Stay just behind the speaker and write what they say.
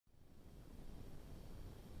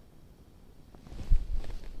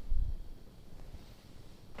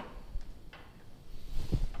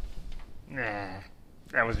Nah,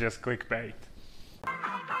 that was just clickbait.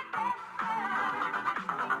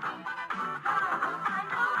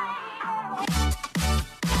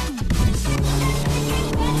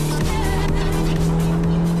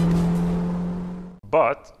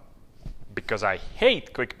 But, because I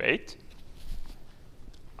hate clickbait,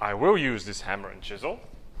 I will use this hammer and chisel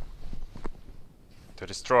to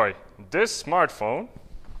destroy this smartphone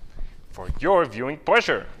for your viewing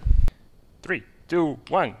pleasure. 3, 2,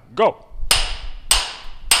 1, go!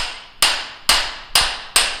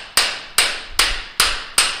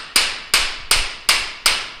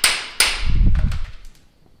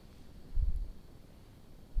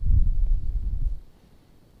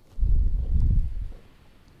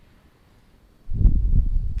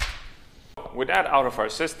 With that out of our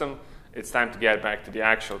system, it's time to get back to the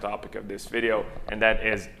actual topic of this video, and that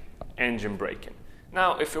is engine braking.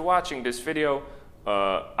 Now, if you're watching this video,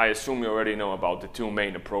 I assume you already know about the two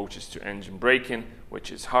main approaches to engine braking,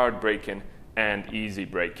 which is hard braking and easy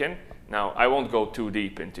braking. Now, I won't go too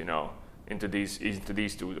deep into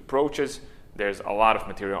these two approaches. There's a lot of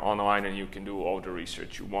material online, and you can do all the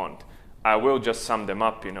research you want. I will just sum them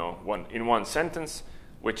up, in one sentence,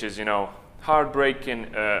 which is, hard braking.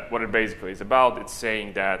 What it basically is about, it's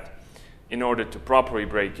saying that in order to properly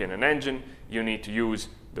brake in an engine, you need to use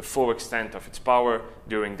the full extent of its power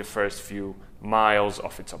during the first few miles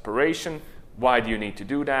of its operation. Why do you need to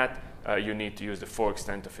do that? You need to use the full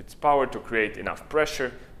extent of its power to create enough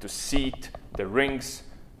pressure to seat the rings,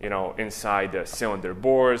 inside the cylinder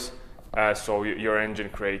bores, so your engine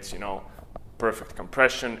creates, perfect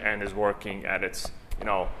compression and is working at its,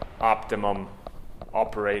 optimum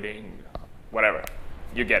operating, whatever.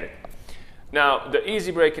 You get it. Now, the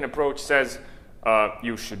easy braking approach says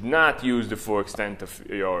you should not use the full extent of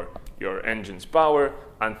your engine's power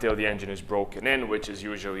until the engine is broken in, which is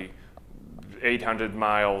usually 800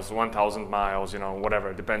 miles, 1,000 miles,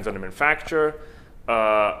 whatever. It depends on the manufacturer.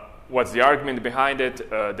 What's the argument behind it?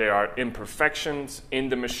 There are imperfections in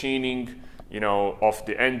the machining, of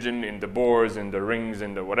the engine, in the bores, in the rings,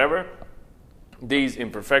 in the whatever. These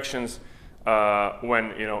imperfections,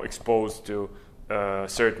 when exposed to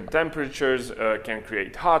certain temperatures, can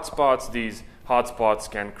create hot spots. These hot spots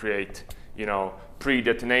can create,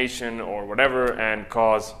 pre-detonation or whatever and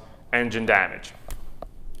cause engine damage.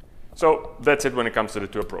 So that's it when it comes to the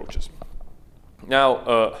two approaches.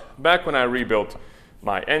 Now, back when I rebuilt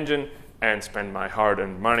my engine and spent my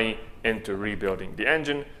hard-earned money into rebuilding the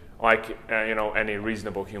engine, like any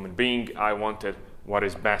reasonable human being, I wanted what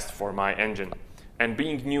is best for my engine. And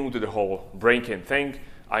being new to the whole braking thing,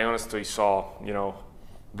 I honestly saw,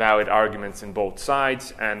 valid arguments in both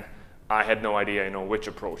sides, and I had no idea, which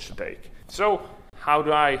approach to take. So, how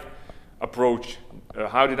did I approach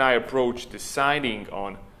deciding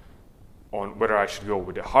on whether I should go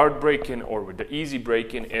with the hard braking or with the easy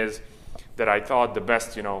braking? Is that I thought the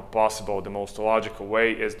best, possible, the most logical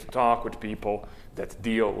way is to talk with people that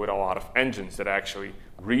deal with a lot of engines, that actually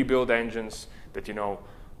rebuild engines, that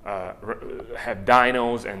have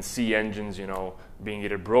dynos and see engines, being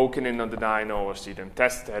either broken in on the dyno or see them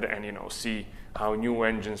tested and, see how new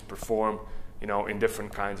engines perform, in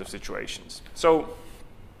different kinds of situations. So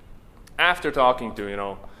after talking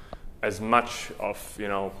to, as much of,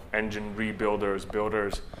 engine builders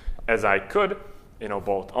as I could,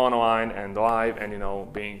 both online and live,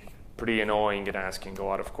 and, being pretty annoying and asking a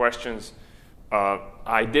lot of questions,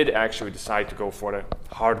 I did actually decide to go for the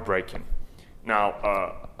hard braking.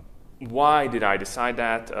 Now, why did I decide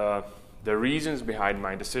that? The reasons behind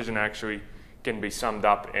my decision actually can be summed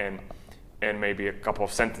up in maybe a couple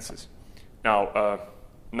of sentences. Now,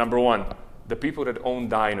 number one, the people that own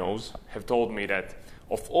dynos have told me that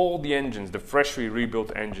of all the engines, the freshly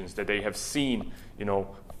rebuilt engines that they have seen,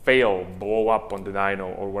 fail, blow up on the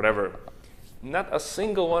dyno or whatever, not a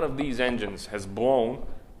single one of these engines has blown,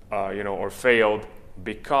 or failed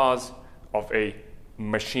because of a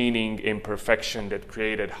machining imperfection that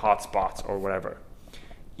created hot spots or whatever.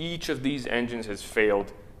 Each of these engines has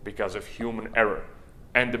failed because of human error.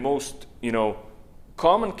 And the most,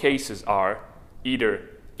 common cases are either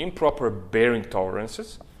improper bearing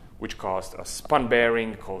tolerances, which caused a spun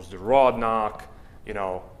bearing, caused the rod knock,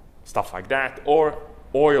 stuff like that, or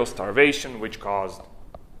oil starvation, which caused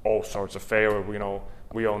all sorts of failure.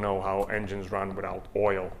 We all know how engines run without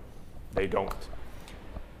oil. They don't.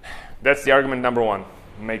 That's the argument number one.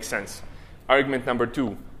 Makes sense. Argument number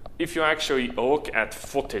two, if you actually look at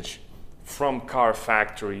footage from car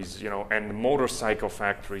factories, and motorcycle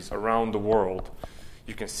factories around the world,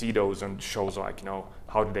 you can see those on shows like,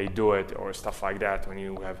 how do they do it or stuff like that. When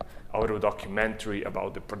you have a little documentary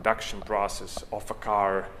about the production process of a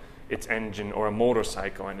car, its engine or a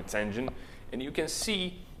motorcycle and its engine. And you can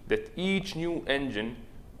see that each new engine,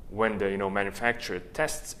 when the manufacturer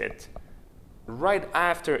tests it, right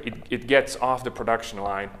after it gets off the production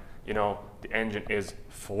line, the engine is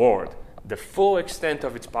floored. The full extent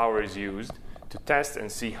of its power is used to test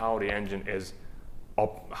and see how the engine is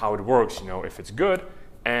how it works, if it's good,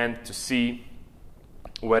 and to see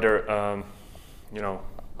whether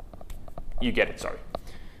you get it. Sorry.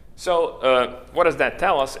 So what does that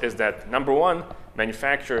tell us is that, number one,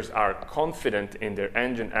 manufacturers are confident in their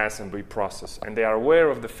engine assembly process, and they are aware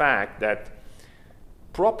of the fact that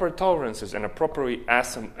proper tolerances and a properly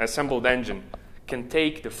assembled engine can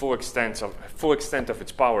take the full extent of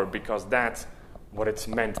its power, because that's what it's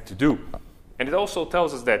meant to do. And it also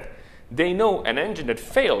tells us that they know an engine that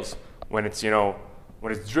fails when it's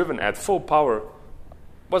driven at full power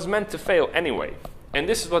was meant to fail anyway. And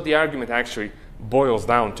this is what the argument actually boils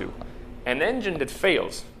down to. An engine that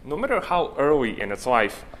fails, no matter how early in its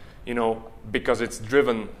life, because it's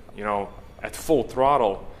driven, at full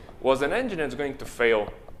throttle, was an engine that's going to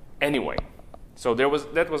fail anyway. So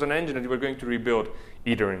that was an engine that you were going to rebuild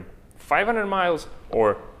either in 500 miles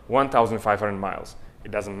or 1,500 miles.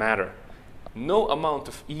 It doesn't matter. No amount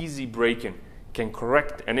of easy braking can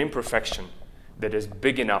correct an imperfection that is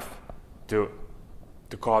big enough to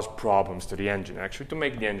cause problems to the engine, actually to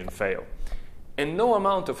make the engine fail. And no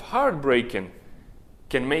amount of hard braking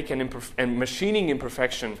can make a machining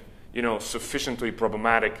imperfection, sufficiently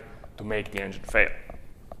problematic to make the engine fail.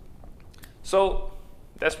 So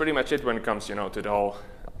that's pretty much it when it comes, to the whole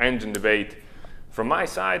engine debate from my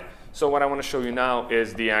side. So what I want to show you now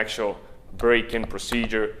is the actual break-in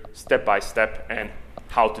procedure, step by step, and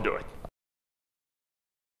how to do it.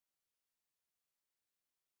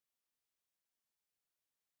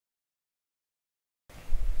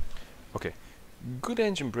 Okay, good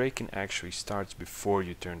engine braking actually starts before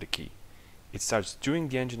you turn the key. It starts during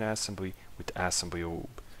the engine assembly with assembly lube.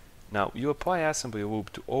 Now, you apply assembly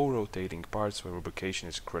lube to all rotating parts where lubrication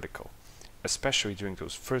is critical, especially during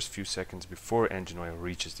those first few seconds before engine oil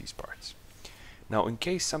reaches these parts. Now, in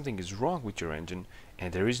case something is wrong with your engine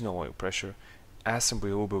and there is no oil pressure,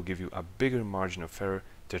 assembly lube will give you a bigger margin of error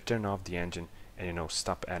to turn off the engine and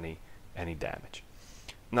stop any damage.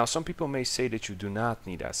 Now, some people may say that you do not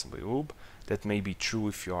need assembly lube. That may be true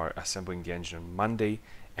if you are assembling the engine on Monday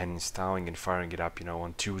and installing and firing it up,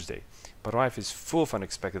 on Tuesday. But life is full of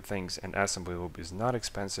unexpected things, and assembly lube is not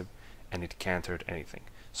expensive and it can't hurt anything.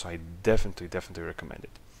 So I definitely recommend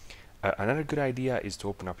it. Another good idea is to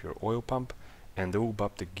open up your oil pump and lube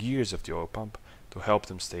up the gears of the oil pump to help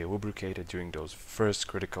them stay lubricated during those first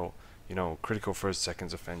critical first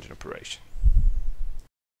seconds of engine operation.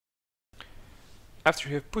 After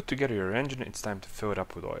you have put together your engine, it's time to fill it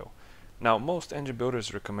up with oil. Now, most engine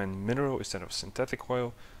builders recommend mineral instead of synthetic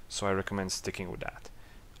oil, so I recommend sticking with that.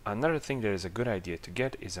 Another thing that is a good idea to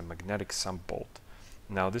get is a magnetic sump bolt.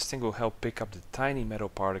 Now, this thing will help pick up the tiny metal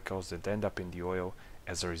particles that end up in the oil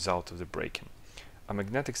as a result of the break-in. A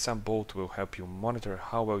magnetic sump bolt will help you monitor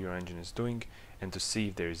how well your engine is doing and to see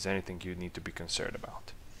if there is anything you need to be concerned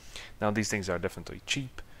about. Now, these things are definitely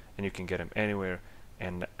cheap and you can get them anywhere,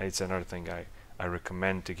 and it's another thing I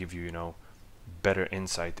recommend to give you, better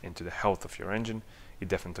insight into the health of your engine. It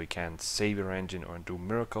definitely can't save your engine or do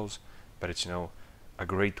miracles, but it's, a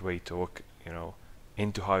great way to look,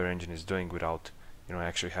 into how your engine is doing without,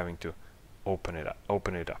 actually having to open it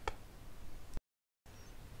up.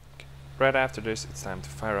 Okay. Right after this, it's time to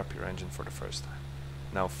fire up your engine for the first time.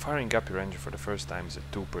 Now, firing up your engine for the first time is a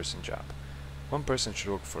two-person job. One person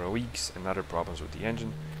should look for leaks and other problems with the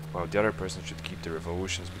engine, while the other person should keep the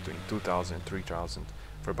revolutions between 2000 and 3000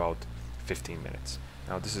 for about 15 minutes.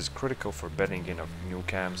 Now, this is critical for bedding in of new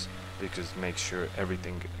cams because it makes sure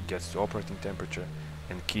everything gets to operating temperature,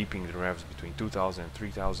 and keeping the revs between 2000 and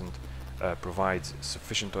 3000 provides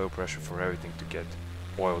sufficient oil pressure for everything to get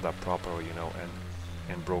oiled up properly,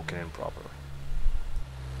 and broken in properly.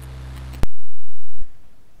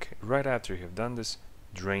 Okay, right after you have done this,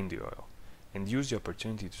 drain the oil and use the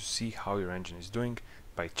opportunity to see how your engine is doing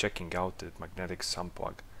by checking out the magnetic sump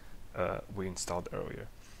plug we installed earlier.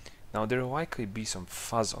 Now, there will likely be some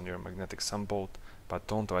fuzz on your magnetic sump bolt, but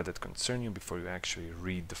don't let that concern you before you actually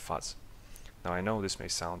read the fuzz. Now, I know this may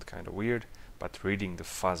sound kind of weird, but reading the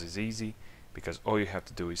fuzz is easy because all you have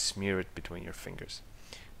to do is smear it between your fingers.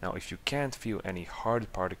 Now, if you can't feel any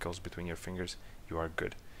hard particles between your fingers, you are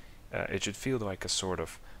good. It should feel like a sort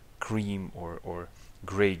of cream or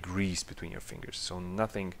gray grease between your fingers, so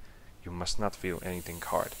you must not feel anything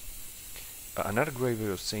hard. Another great way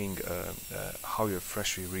of seeing how your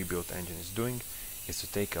freshly rebuilt engine is doing is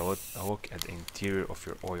to take a look at the interior of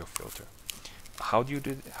your oil filter. how do you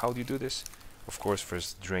do this? Of course,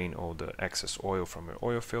 first drain all the excess oil from your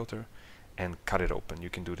oil filter and cut it open. You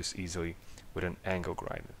can do this easily with an angle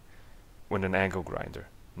grinder.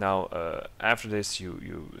 Now, after this,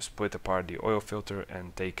 you split apart the oil filter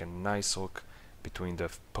and take a nice look between the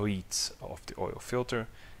pleats of the oil filter.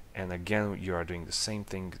 And again, you are doing the same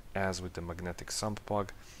thing as with the magnetic sump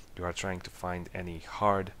plug. You are trying to find any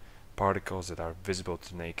hard particles that are visible to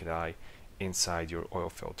the naked eye inside your oil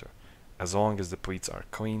filter. As long as the pleats are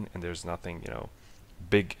clean and there's nothing,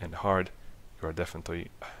 big and hard, you are definitely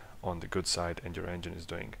on the good side and your engine is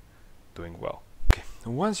doing well. Okay.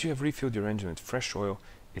 Once you have refilled your engine with fresh oil,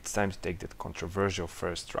 it's time to take that controversial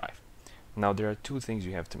first drive. Now, there are two things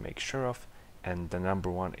you have to make sure of, and the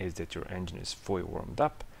number one is that your engine is fully warmed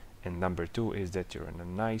up, and number two is that you're in a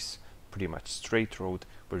nice, pretty much straight road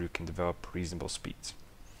where you can develop reasonable speeds.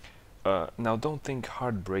 Now, don't think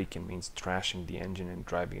hard braking means trashing the engine and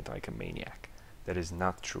driving it like a maniac. That is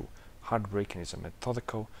not true. Hard braking is a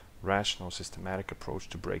methodical, rational, systematic approach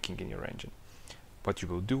to braking in your engine. What you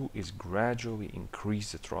will do is gradually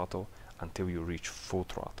increase the throttle until you reach full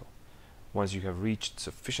throttle. Once you have reached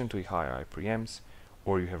sufficiently high RPMs,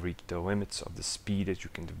 or you have reached the limits of the speed that you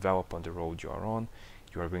can develop on the road you are on,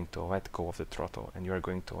 you are going to let go of the throttle, and you are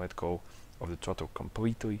going to let go of the throttle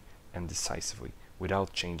completely and decisively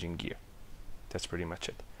without changing gear. That's pretty much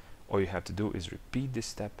it. All you have to do is repeat this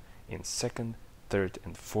step in second, third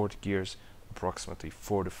and fourth gears approximately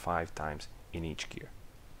 4 to 5 times in each gear.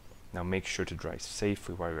 Now make sure to drive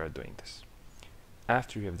safely while you are doing this.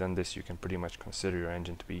 After you have done this, you can pretty much consider your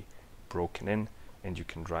engine to be broken in, and you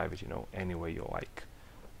can drive it, any way you like.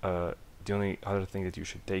 The only other thing that you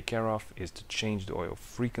should take care of is to change the oil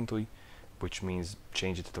frequently, which means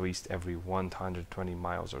change it at least every 120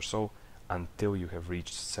 miles or so until you have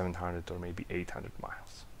reached 700 or maybe 800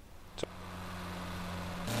 miles. So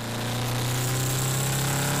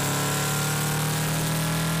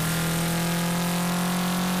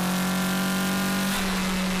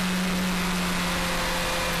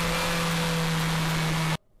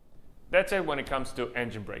that's it when it comes to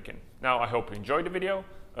engine braking. Now, I hope you enjoyed the video.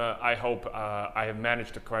 I hope I have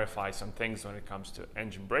managed to clarify some things when it comes to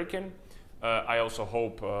engine braking. I also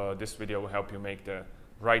hope this video will help you make the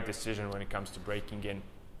right decision when it comes to braking in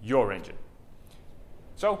your engine.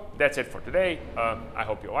 So that's it for today. I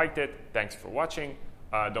hope you liked it. Thanks for watching.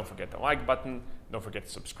 Don't forget the like button. Don't forget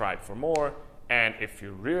to subscribe for more. And if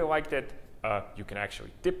you really liked it, you can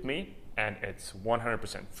actually tip me, and it's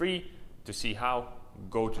 100% free. To see how,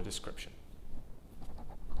 go to description.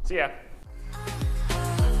 See ya.